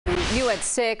New at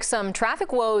 6, some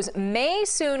traffic woes may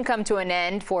soon come to an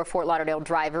end for Fort Lauderdale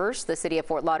drivers. The city of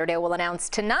Fort Lauderdale will announce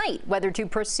tonight whether to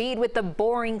proceed with the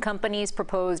Boring Company's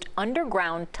proposed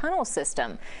underground tunnel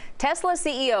system. Tesla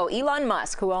CEO Elon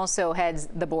Musk, who also heads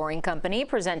the Boring Company,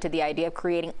 presented the idea of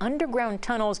creating underground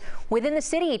tunnels within the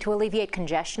city to alleviate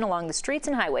congestion along the streets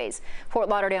and highways. Fort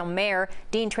Lauderdale Mayor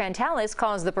Dean Trantalis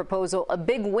calls the proposal a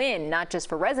big win, not just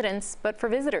for residents, but for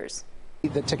visitors.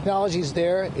 The technology's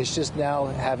there. It's just now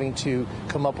having to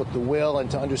come up with the will and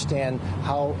to understand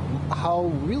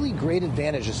how really great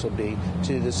advantage this will be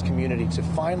to this community to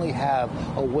finally have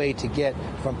a way to get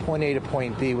from point A to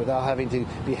point B without having to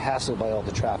be hassled by all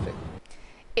the traffic.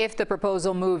 If the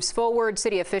proposal moves forward,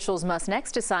 city officials must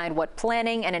next decide what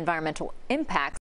planning and environmental impacts